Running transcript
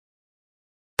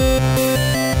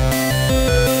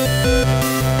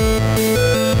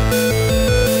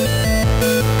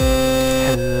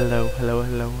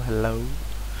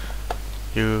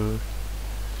Do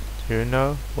you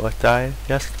know what I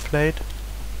just played?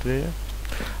 Do you?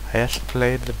 I just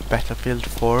played the Battlefield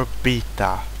 4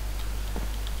 beta,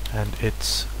 and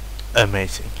it's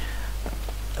amazing.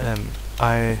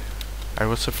 I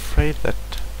was afraid that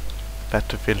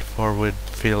Battlefield 4 would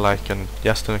feel like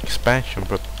just an expansion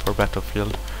for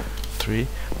Battlefield 3,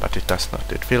 but it does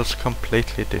not. It feels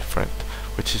completely different,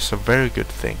 which is a very good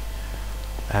thing,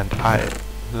 and I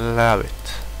love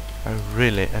it. I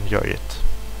really enjoy it.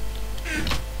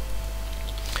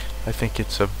 I think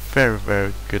it's a very,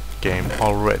 very good game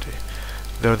already,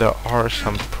 though there are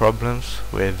some problems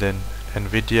with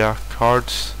NVIDIA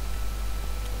cards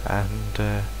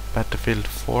and Battlefield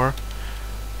 4.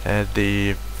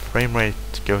 The frame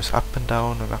rate goes up and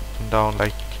down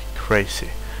like crazy.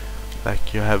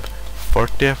 Like you have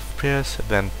 40 FPS,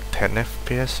 then 10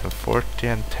 FPS, and 40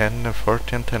 and 10 and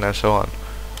 40 and 10 and so on.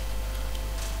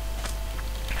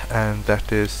 And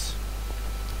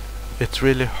it's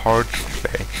really hard to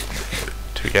play,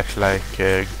 to get like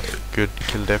good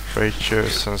kill death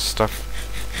ratios and stuff.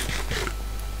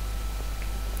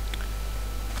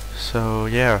 So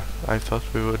yeah, I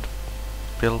thought we would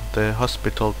build the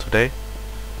hospital today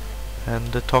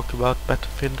and talk about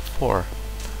Battlefield 4.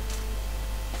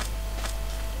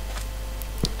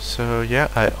 So yeah,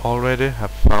 I already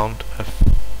have found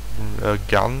a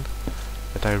gun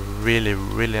that I really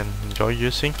enjoy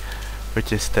using,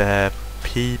 which is the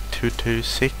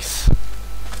P226,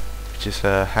 which is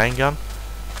a handgun.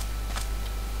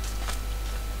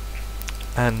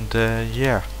 And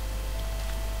yeah,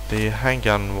 the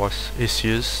handgun is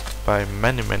used by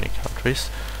many countries,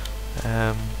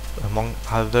 among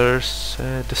others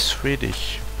the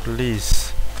Swedish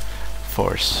police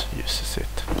force uses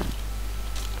it.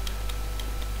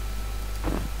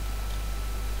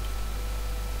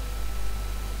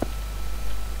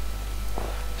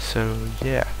 So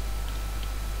yeah,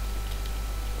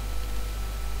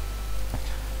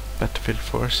 Battlefield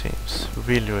 4 seems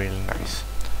really nice,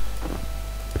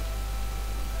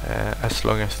 as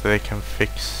long as they can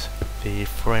fix the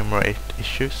frame rate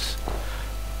issues.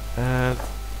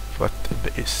 But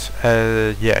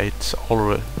yeah, it's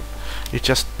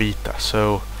just beta,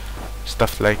 so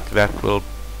stuff like that will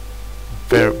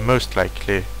most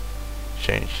likely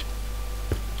change.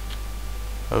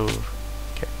 Okay.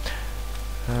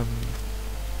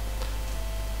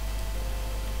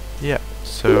 Yeah,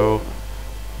 so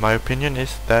my opinion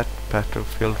is that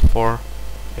Battlefield 4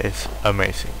 is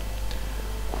amazing.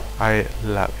 I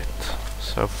love it.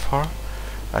 So far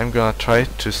I'm gonna try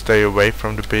to stay away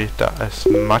from the beta as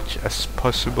much as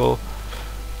possible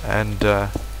and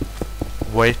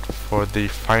wait for the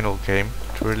final game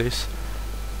to release.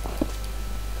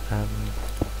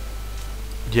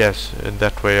 Yes, in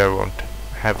that way I won't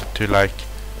have to like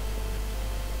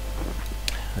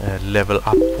level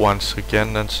up once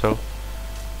again and so.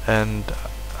 And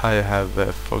I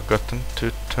have forgotten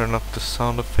to turn off the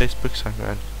sound of Facebook, so I'm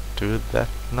going to do that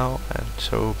now, and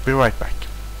so be right back.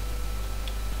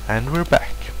 And we're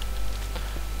back.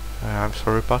 I'm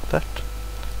sorry about that.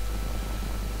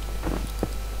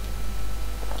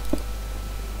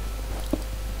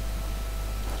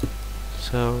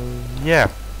 So yeah,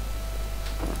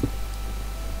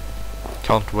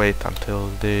 can't wait until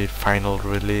the final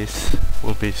release.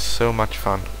 Will be so much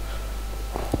fun.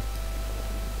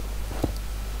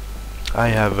 I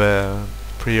have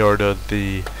pre-ordered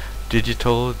the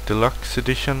digital deluxe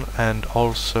edition and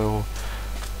also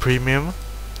premium.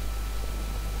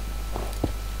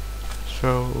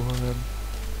 So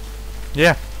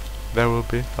yeah, there will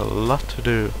be a lot to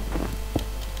do.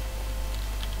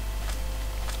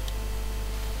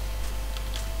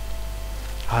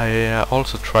 I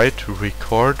also tried to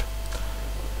record,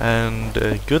 and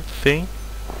a good thing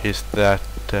is that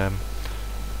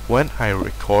when I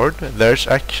record, there's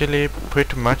actually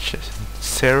pretty much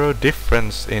zero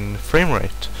difference in frame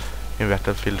rate in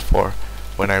Battlefield 4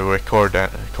 when I record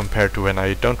compared to when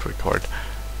I don't record,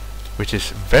 which is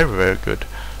very good.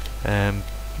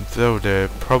 Though the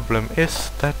problem is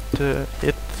that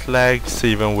it lags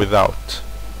even without,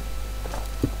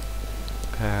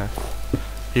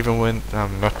 even when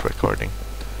I'm not recording,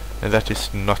 and that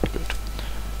is not good.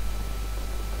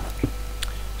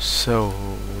 So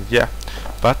yeah,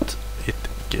 but it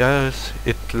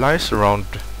lies around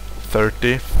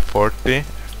 30-40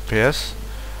 FPS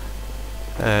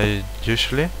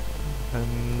usually,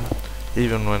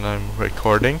 even when I'm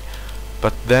recording.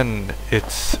 But then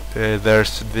it's there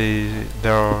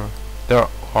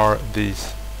are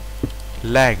these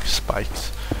lag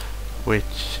spikes,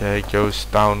 which goes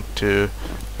down to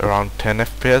around 10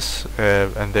 FPS,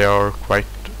 and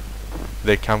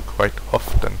they come quite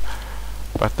often.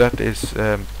 but that is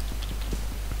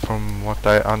from what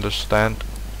I understand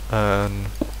an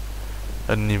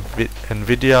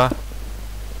NVIDIA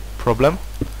problem,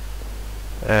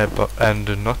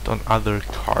 and not on other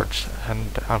cards.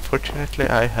 And unfortunately,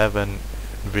 I have an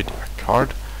NVIDIA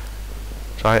card,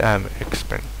 so I am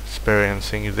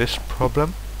experiencing this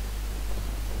problem.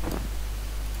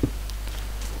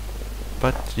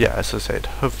 But yeah, as I said,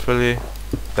 hopefully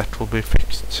that will be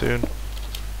fixed soon,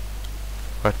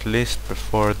 or at least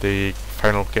before the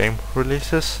final game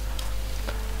releases.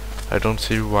 I don't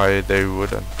see why they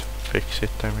wouldn't fix it.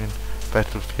 I mean,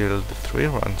 Battlefield 3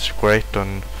 runs great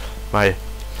on my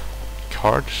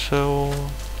card, so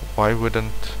why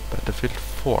wouldn't Battlefield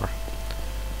 4?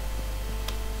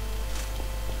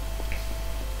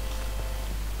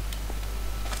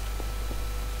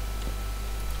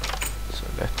 So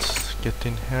let's get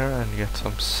in here and get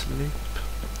some sleep.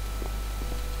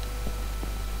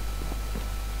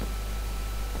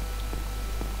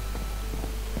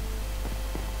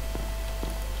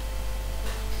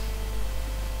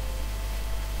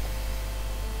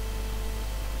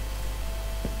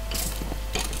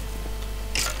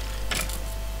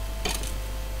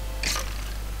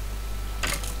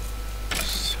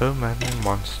 So many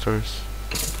monsters.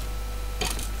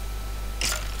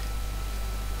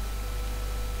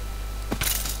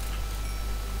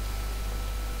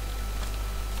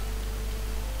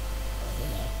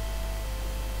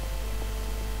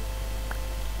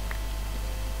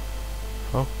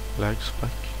 Oh, lag spike.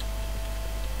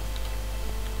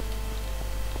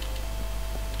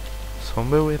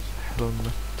 Zombie with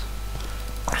helmet.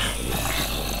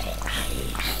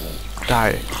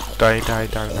 Die. Die, die,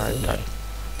 die, die, die.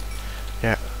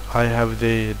 Yeah, I have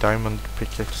the diamond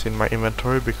pickaxe in my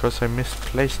inventory because I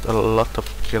misplaced a lot of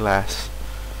glass.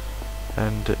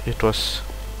 And it was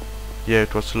a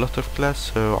lot of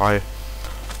glass, so I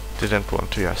didn't want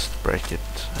to just break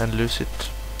it and lose it.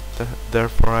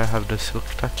 Therefore I have the Silk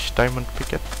Touch diamond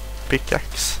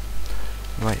pickaxe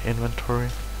in my inventory.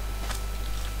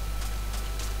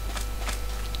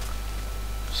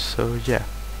 So yeah.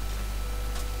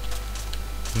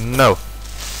 No!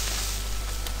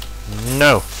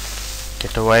 No!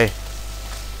 Get away!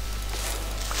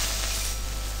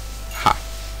 Ha!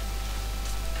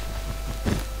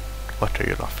 What are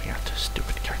you laughing at,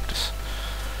 stupid cactus?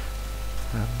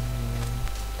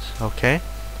 Okay.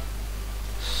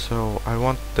 So I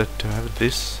wanted to have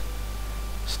this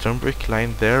stone brick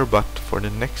line there, but for the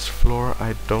next floor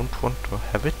I don't want to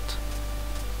have it.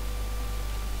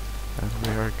 And we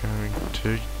are going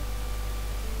to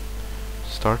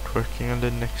start working on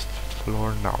the next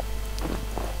floor now.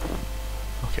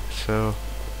 Okay, so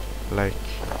like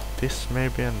this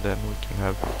maybe, and then we can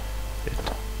have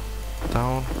it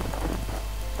down.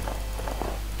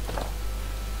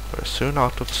 We're soon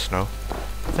out of snow.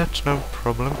 That's no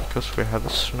problem because we have a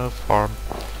snow farm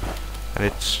and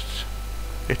it's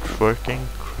working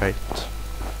great.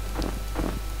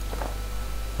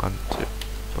 1, 2,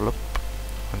 plop.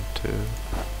 1, 2,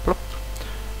 plop.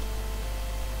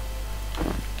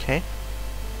 Okay.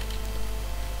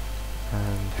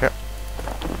 And here.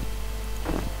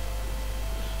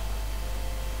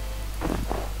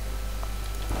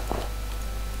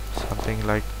 Something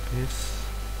like this.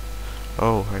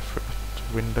 Oh, I forgot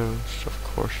windows, of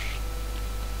course.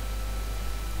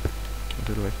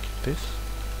 Can do like this.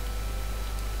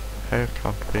 Here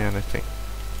can't be anything.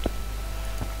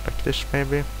 Like this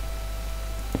maybe.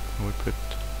 We put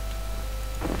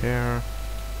here.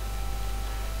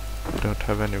 We don't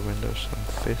have any windows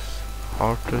on this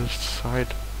outer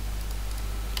side.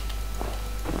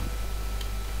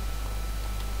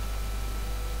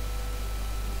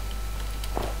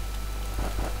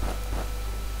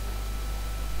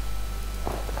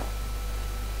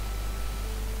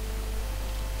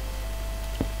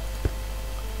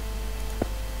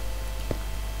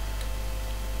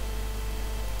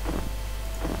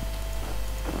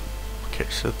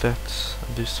 So that's,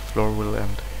 this floor will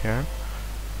end here,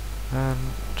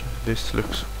 and this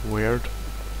looks weird.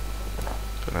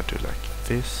 Gonna do like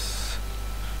this.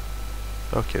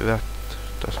 Okay, that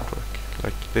doesn't work.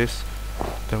 Like this.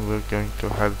 Then we're going to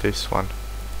have this one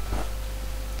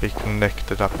be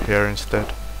connected up here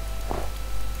instead.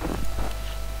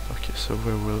 Okay, so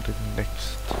where will the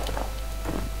next,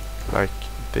 like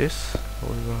this?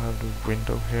 We will have the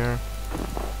window here.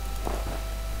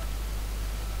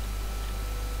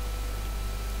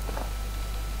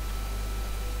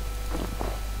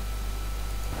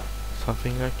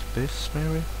 Something like this,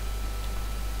 maybe?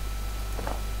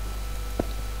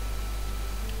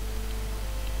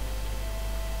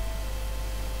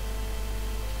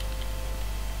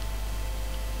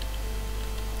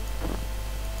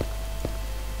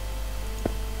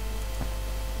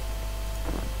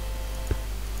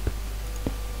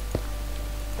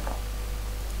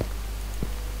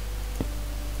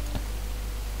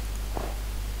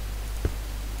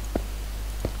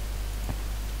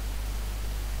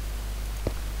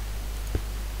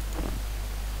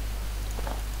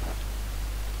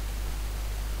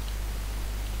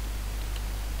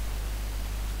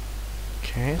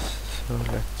 Okay, so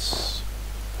let's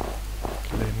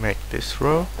make this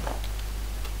row.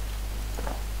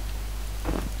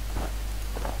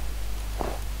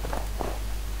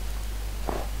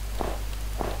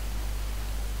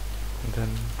 And then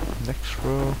next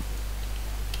row.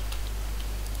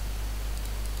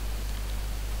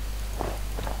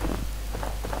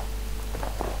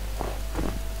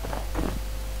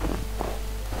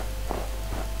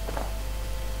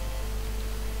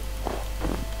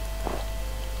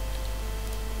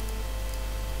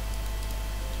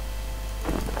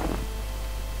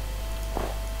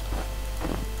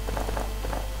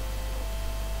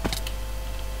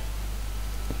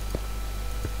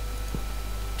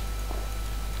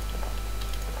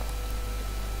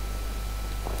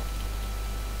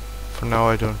 For now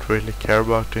I don't really care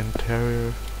about the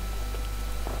interior.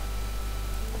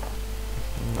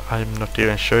 I'm not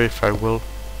even sure if I will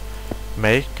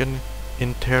make an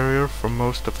interior for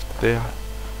most of the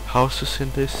houses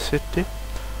in this city.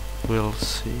 We'll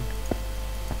see.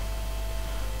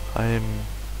 I'm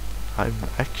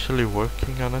actually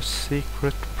working on a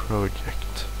secret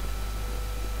project,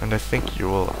 and I think you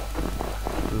will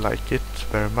like it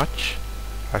very much.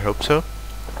 I hope so.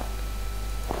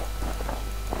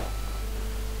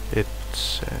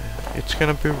 It's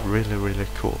gonna be really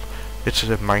cool. It's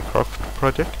a Minecraft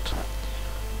project,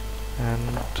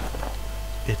 and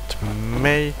it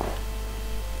may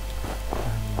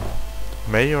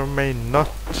or may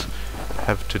not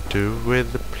have to do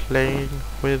with playing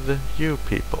with you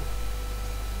people.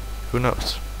 Who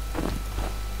knows?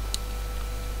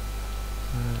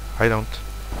 I don't.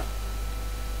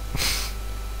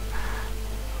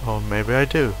 Or maybe I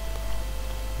do.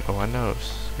 No one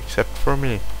knows, except for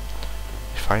me.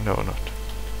 If I know or not.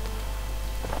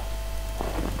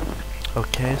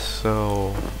 Okay,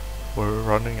 so we're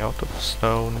running out of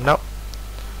snow now.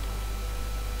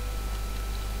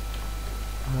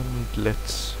 And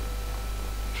let's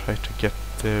try to get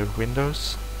the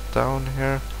windows down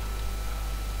here.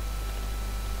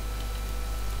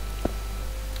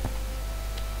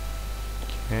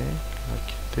 Okay,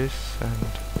 like this and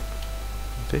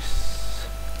this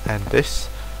and this.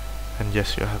 And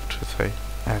yes, you have to say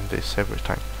and this every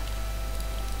time.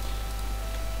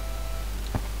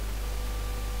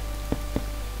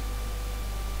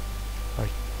 Like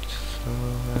so,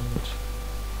 and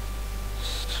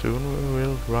soon we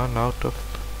will run out of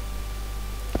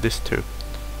this too.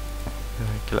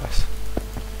 Glass.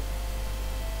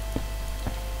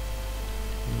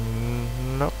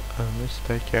 No, a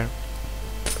mistake here.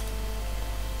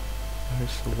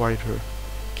 There's a wider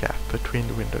gap between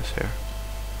the windows here.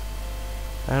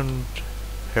 And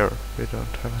here we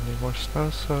don't have any more snow,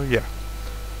 so yeah.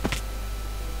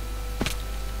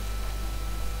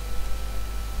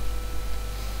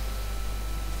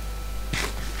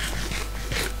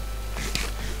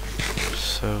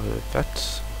 So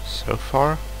that's so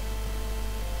far.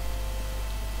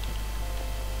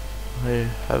 I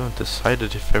haven't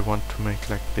decided if I want to make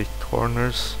like the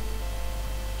corners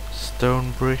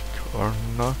stone brick or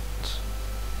not.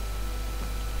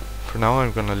 For now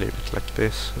I'm gonna leave it like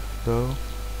this though.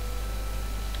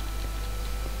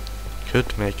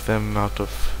 Could make them out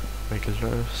of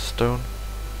regular stone.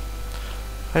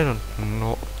 I don't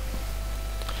know.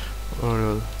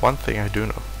 Well, one thing I do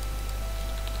know,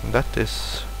 and that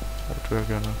is that we're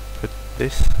gonna put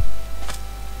this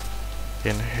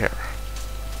in here.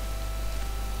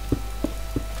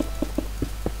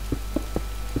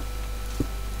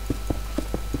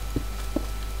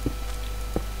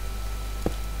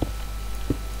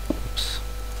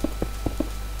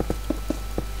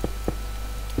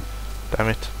 Damn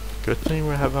it. Good thing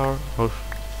we have our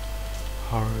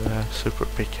super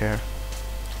pick here.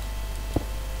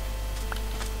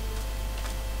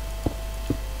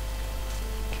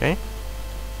 Okay.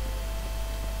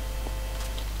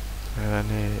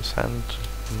 Any sand?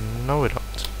 No, we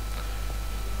don't.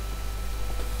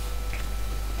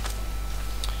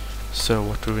 So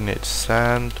what do we need?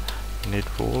 Sand, we need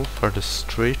wool for the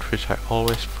street, which I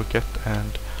always forget,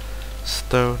 and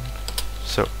stone.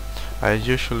 So I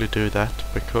usually do that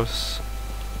because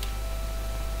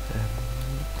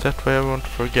that way I won't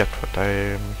forget what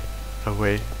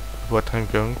what I'm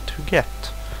going to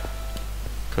get.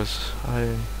 Because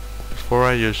before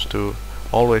I used to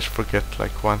always forget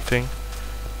like one thing,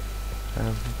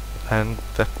 and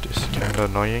that is kind of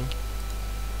annoying.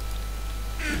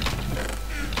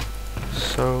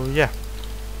 So yeah,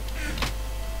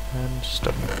 and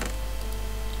stuff.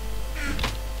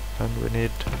 And we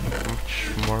need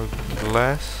much more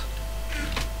glass.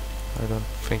 I don't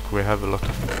think we have a lot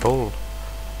of coal.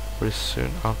 We're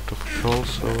soon out of coal,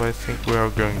 so I think we are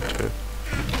going to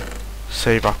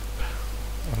save up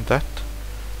on that,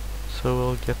 so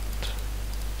we'll get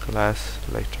glass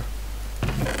later. I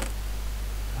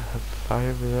have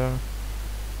 5 there.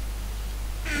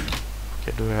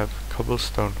 Okay, do we have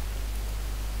cobblestone?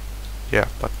 Yeah,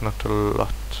 but not a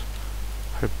lot.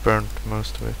 I burnt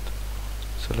most of it.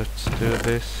 So let's do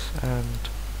this,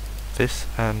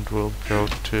 and we'll go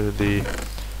to the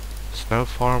snow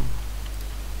farm.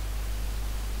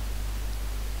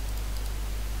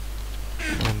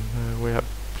 And we have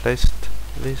placed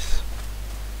this.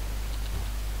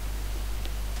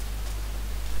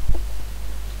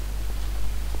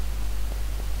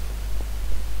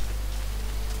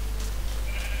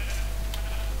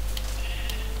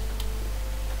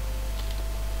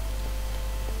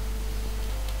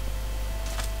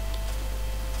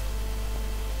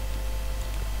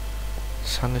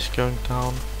 Sun is going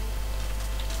down,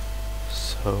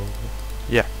 so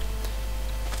yeah,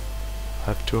 I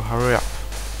have to hurry up.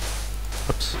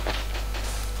 Oops.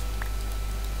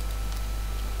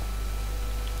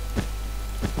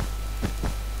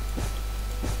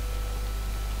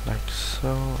 Like so,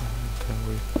 and then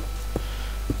we...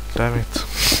 Damn it.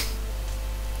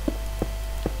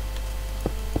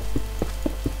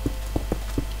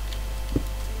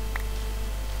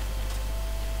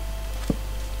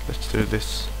 Let's do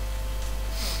this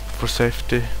for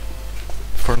safety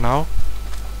for now.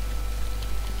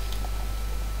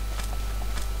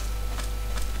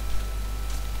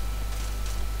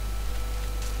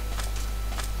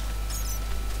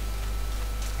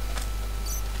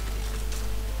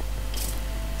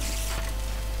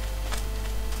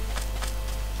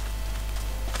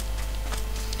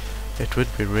 It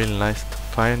would be really nice to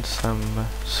find some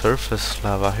surface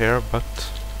lava here, but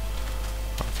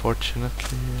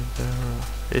unfortunately there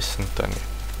isn't any.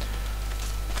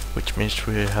 Which means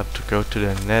we have to go to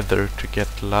the nether to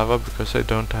get lava, because I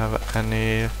don't have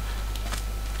a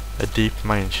deep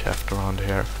mine shaft around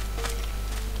here.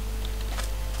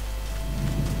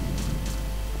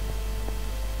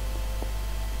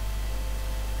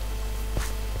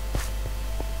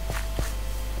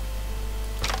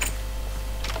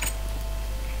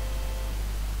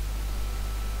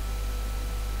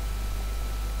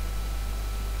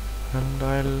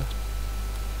 And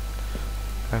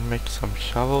I'll make some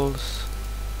shovels.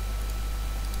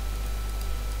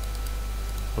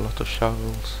 A lot of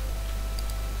shovels.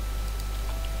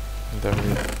 And then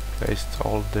we placed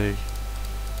all the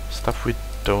stuff we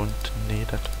don't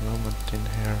need at the moment in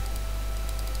here.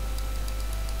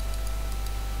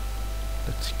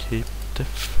 Let's keep the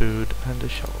food and the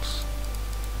shovels.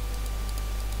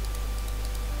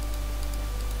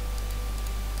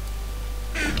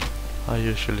 I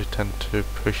usually tend to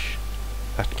push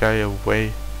that guy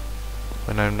away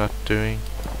when I'm not doing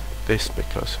this,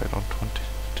 because I don't want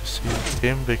to see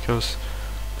him, because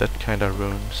that kinda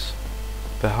ruins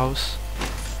the house.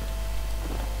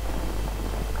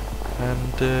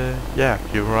 And yeah,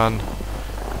 you run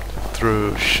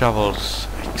through shovels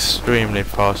extremely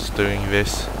fast doing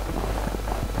this,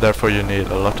 therefore you need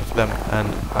a lot of them,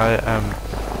 and I am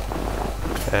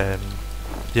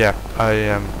yeah, I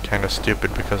am kinda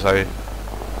stupid because I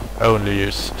only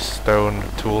use stone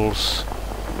tools,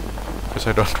 because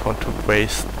I don't want to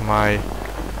waste my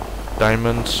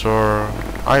diamonds or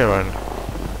iron.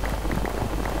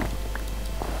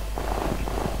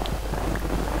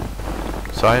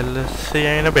 So I'll see you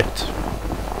in a bit.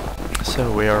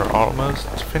 So we are almost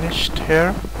finished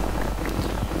here.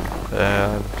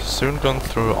 Soon gone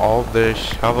through all the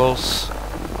shovels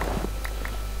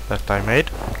that I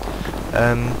made.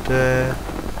 And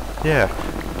yeah,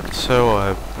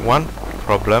 so one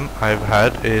problem I've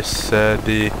had is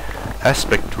the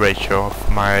aspect ratio of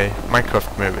my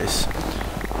Minecraft movies.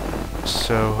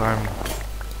 So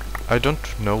I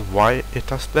don't know why it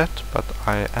does that, but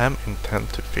I am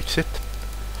intent to fix it.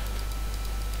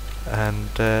 And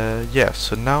yeah,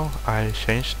 so now I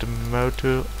changed the mode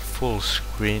to full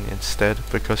screen instead,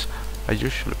 because I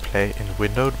usually play in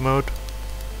windowed mode.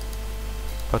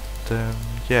 But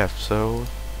yeah, so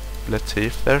let's see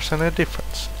if there's any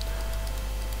difference.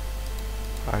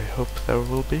 I hope there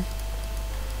will be.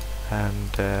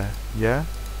 And yeah,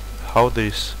 how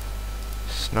this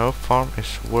snow farm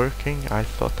is working, I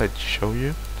thought I'd show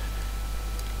you.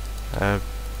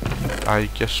 I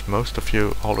guess most of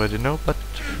you already know, but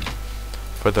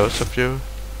for those of you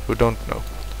who don't know.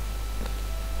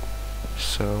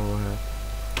 So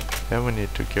then we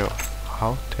need to go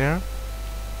out here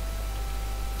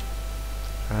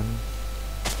and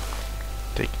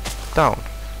take it down.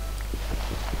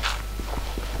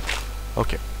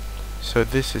 Okay, so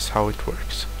this is how it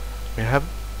works. We have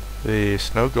the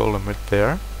snow golem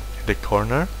there in the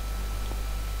corner,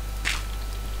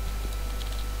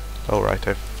 Oh right,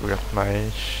 I forgot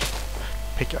my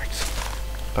pickaxe.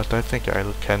 But I think I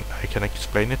can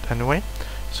explain it anyway.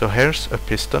 So here's a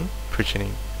piston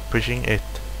pushing it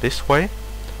this way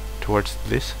towards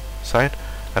this side,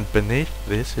 and beneath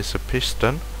this is a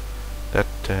piston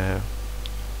that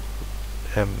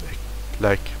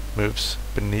like moves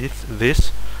beneath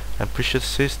this and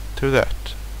pushes this to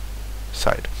that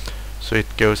side. So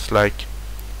it goes like,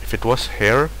 if it was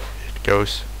here, it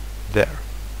goes there,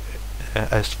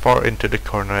 as far into the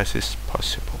corner as is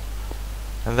possible.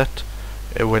 And that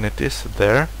when it is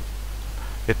there,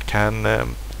 it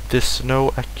can this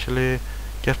snow actually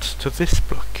gets to this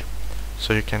block,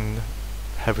 so you can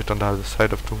have it on the other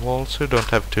side of the wall, so you don't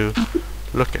have to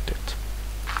look at it.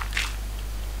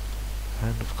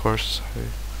 And of course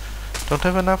I don't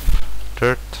have enough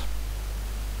dirt,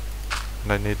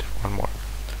 and I need one more.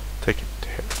 Take it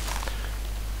here.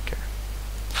 Okay,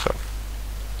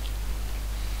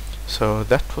 so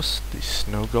that was the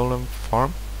snow golem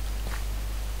farm.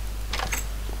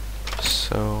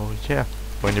 So yeah,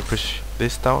 when you push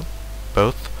this down,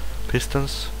 both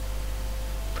pistons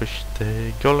push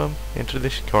the golem into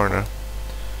this corner,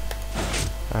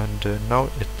 and now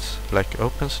it's like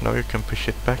open, so now you can push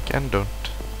it back and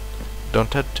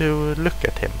don't have to look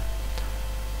at him.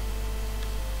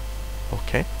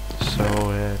 Okay, so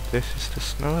this is the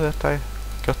snow that I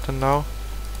gotten now.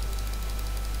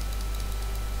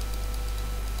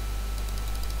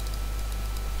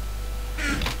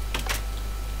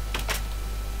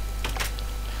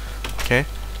 Okay,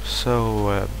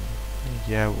 so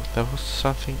yeah, that was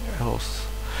something else.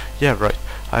 Yeah, right.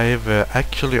 I've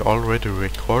actually already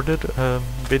recorded a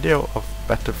video of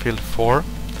Battlefield 4,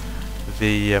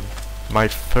 the my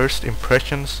first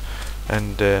impressions,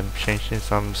 and changing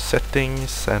some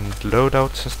settings and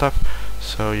loadouts and stuff,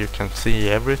 so you can see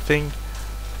everything,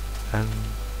 and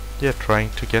yeah,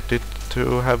 trying to get it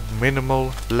to have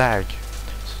minimal lag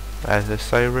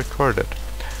as I recorded.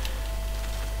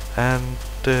 And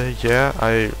yeah,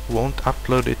 I won't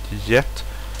upload it yet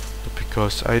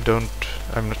because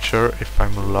I'm not sure if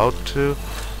I'm allowed to,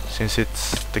 since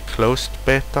it's the closed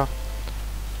beta,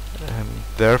 and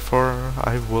therefore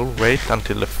I will wait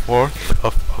until the 4th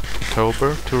of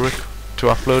October to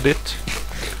upload it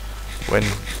when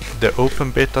the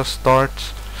open beta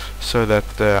starts, so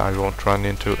that I won't run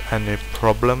into any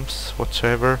problems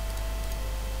whatsoever,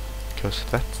 because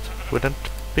that wouldn't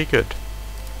be good.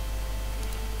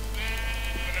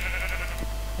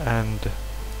 And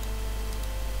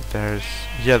there's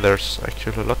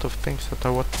actually a lot of things that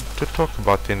I wanted to talk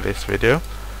about in this video.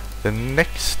 The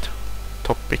next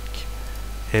topic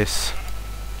is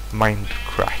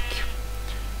Mindcrack.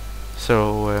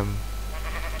 So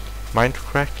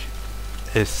Mindcrack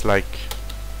is like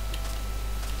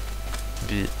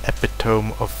the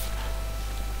epitome of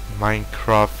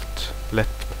Minecraft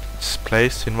let's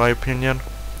plays, in my opinion,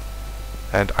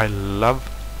 and I love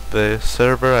the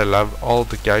server. I love all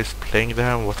the guys playing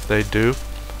there and what they do.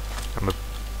 I'm a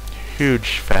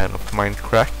huge fan of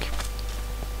Mindcrack,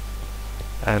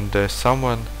 and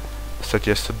someone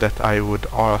suggested that I would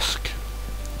ask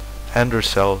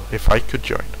Andercell if I could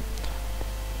join.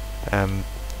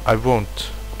 I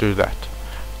won't do that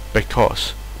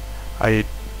because I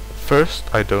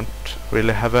don't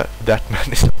really have that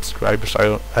many subscribers.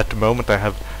 At the moment I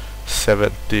have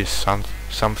 70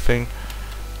 something.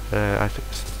 I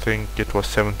think it was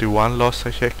 71 last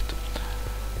I checked.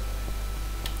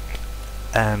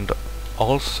 And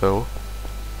also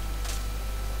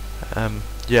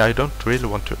yeah, I don't really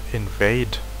want to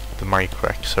invade the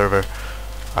Minecraft server.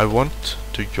 I want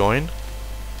to join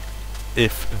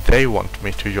if they want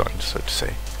me to join, so to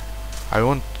say. I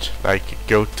won't like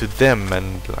go to them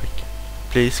and like,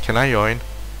 please can I join?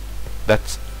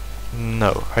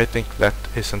 No, I think that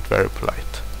isn't very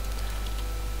polite.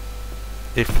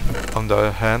 If on the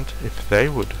other hand, if they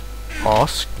would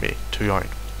ask me to join,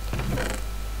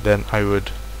 then I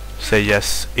would say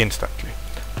yes instantly,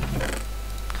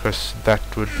 because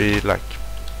that would be like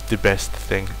the best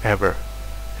thing ever.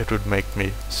 It would make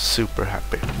me super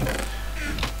happy.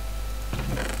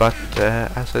 But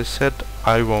as I said,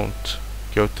 I won't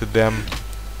go to them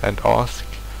and ask,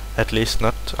 at least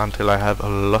not until I have a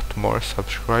lot more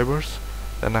subscribers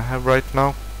than I have right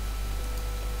now.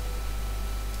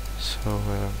 So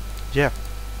yeah,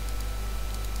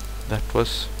 that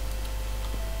was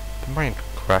the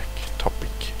Minecraft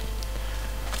topic.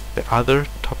 The other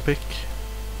topic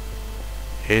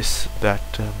is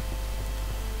that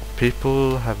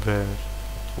people have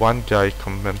one guy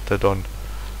commented on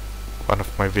one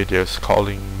of my videos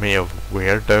calling me a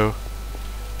weirdo.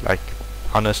 Like,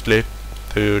 honestly,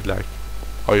 dude, like,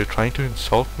 are you trying to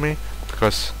insult me?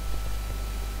 Because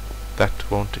that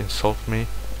won't insult me.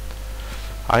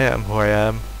 I am who I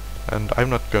am, and I'm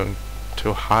not going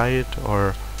to hide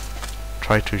or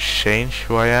try to change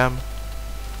who I am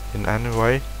in any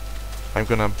way. I'm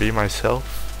gonna be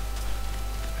myself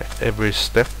every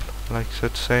step, like so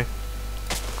to say.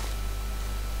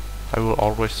 I will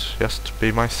always just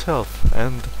be myself,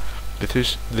 and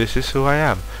this is who I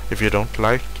am. If you don't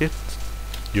like it,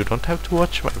 you don't have to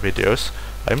watch my videos.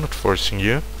 I'm not forcing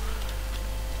you.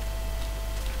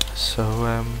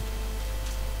 So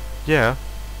yeah,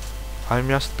 I'm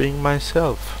just being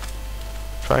myself,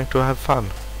 trying to have fun,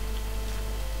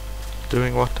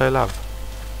 doing what I love.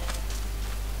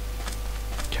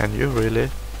 Can you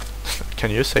really?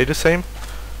 Can you say the same?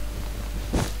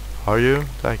 Are you,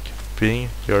 like, being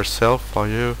yourself? Are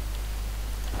you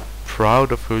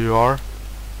proud of who you are?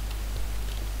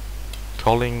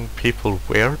 Calling people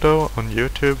weirdo on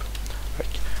YouTube?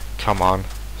 Like, come on,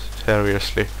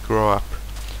 seriously, grow up.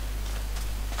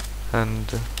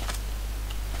 And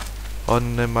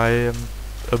on my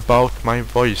about my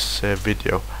voice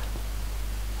video,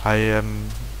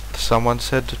 someone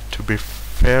said, to be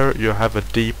fair, you have a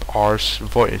deep harsh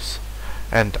voice,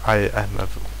 and I am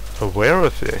aware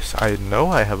of this. I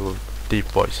know I have a deep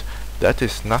voice. That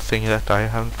is nothing that I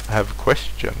have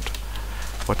questioned.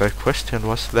 What I questioned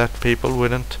was that people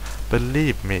wouldn't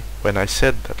believe me when I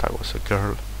said that I was a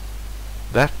girl.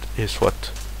 That is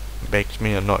what makes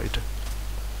me annoyed.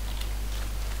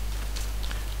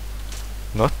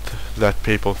 Not that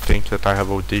people think that I have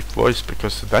a deep voice,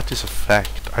 because that is a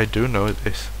fact. I do know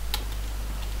this.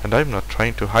 And I'm not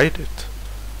trying to hide it,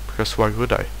 because why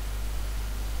would I?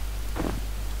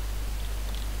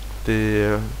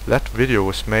 That video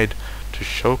was made to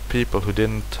show people who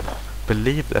didn't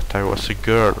believe that I was a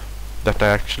girl, that I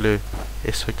actually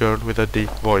is a girl with a deep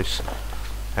voice,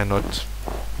 and not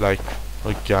like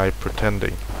a guy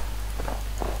pretending.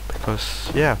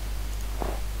 Because, yeah.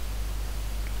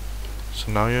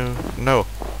 So now you know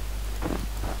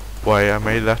why I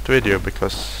made that video,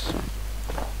 because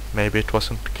maybe it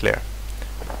wasn't clear.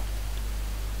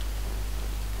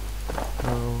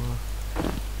 So,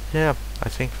 yeah, I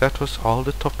think that was all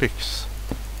the topics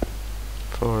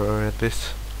for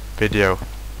this video.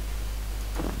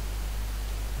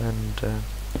 And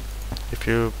if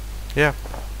you, yeah,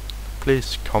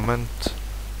 please comment,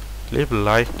 leave a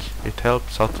like, it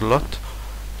helps out a lot.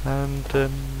 And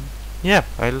yeah,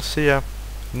 I'll see ya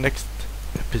next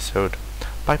episode.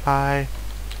 Bye bye.